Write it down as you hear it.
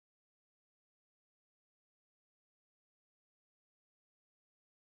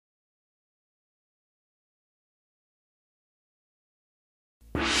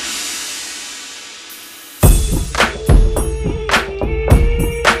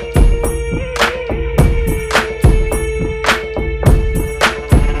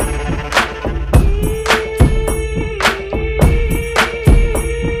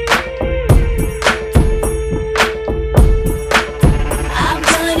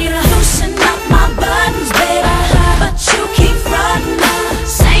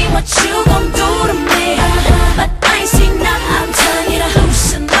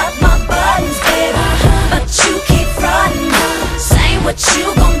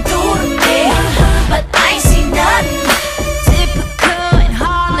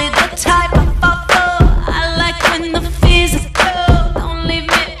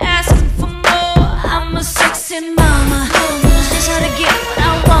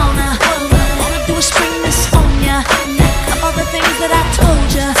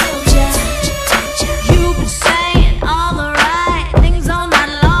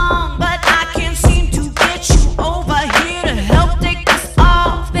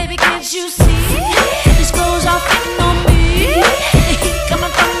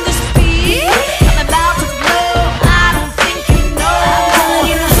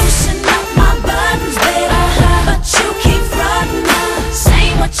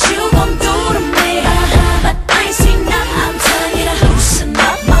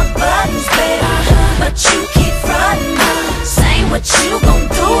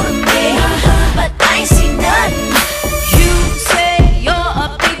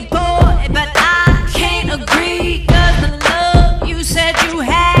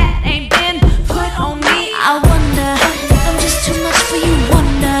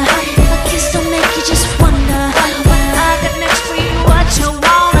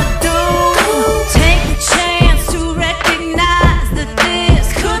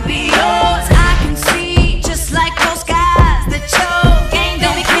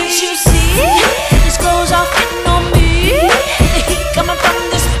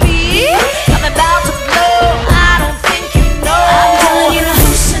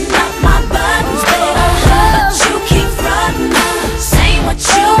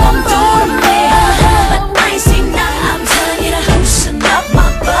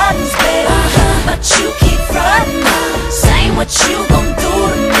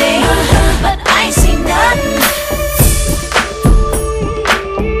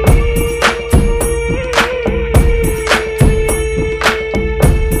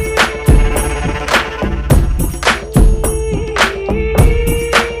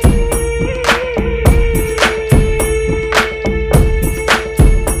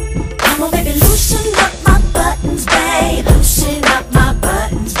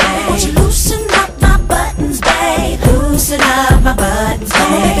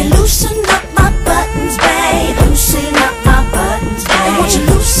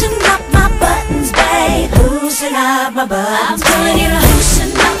telling you to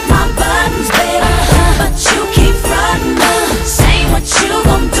loosen up my buttons, baby, but you keep frontin', saying what you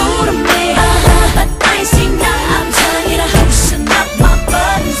gon' do to me, but I ain't seen nothing. I'm telling you to loosen up my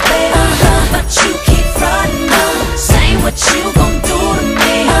buttons, baby, but you keep frontin', saying what you gon'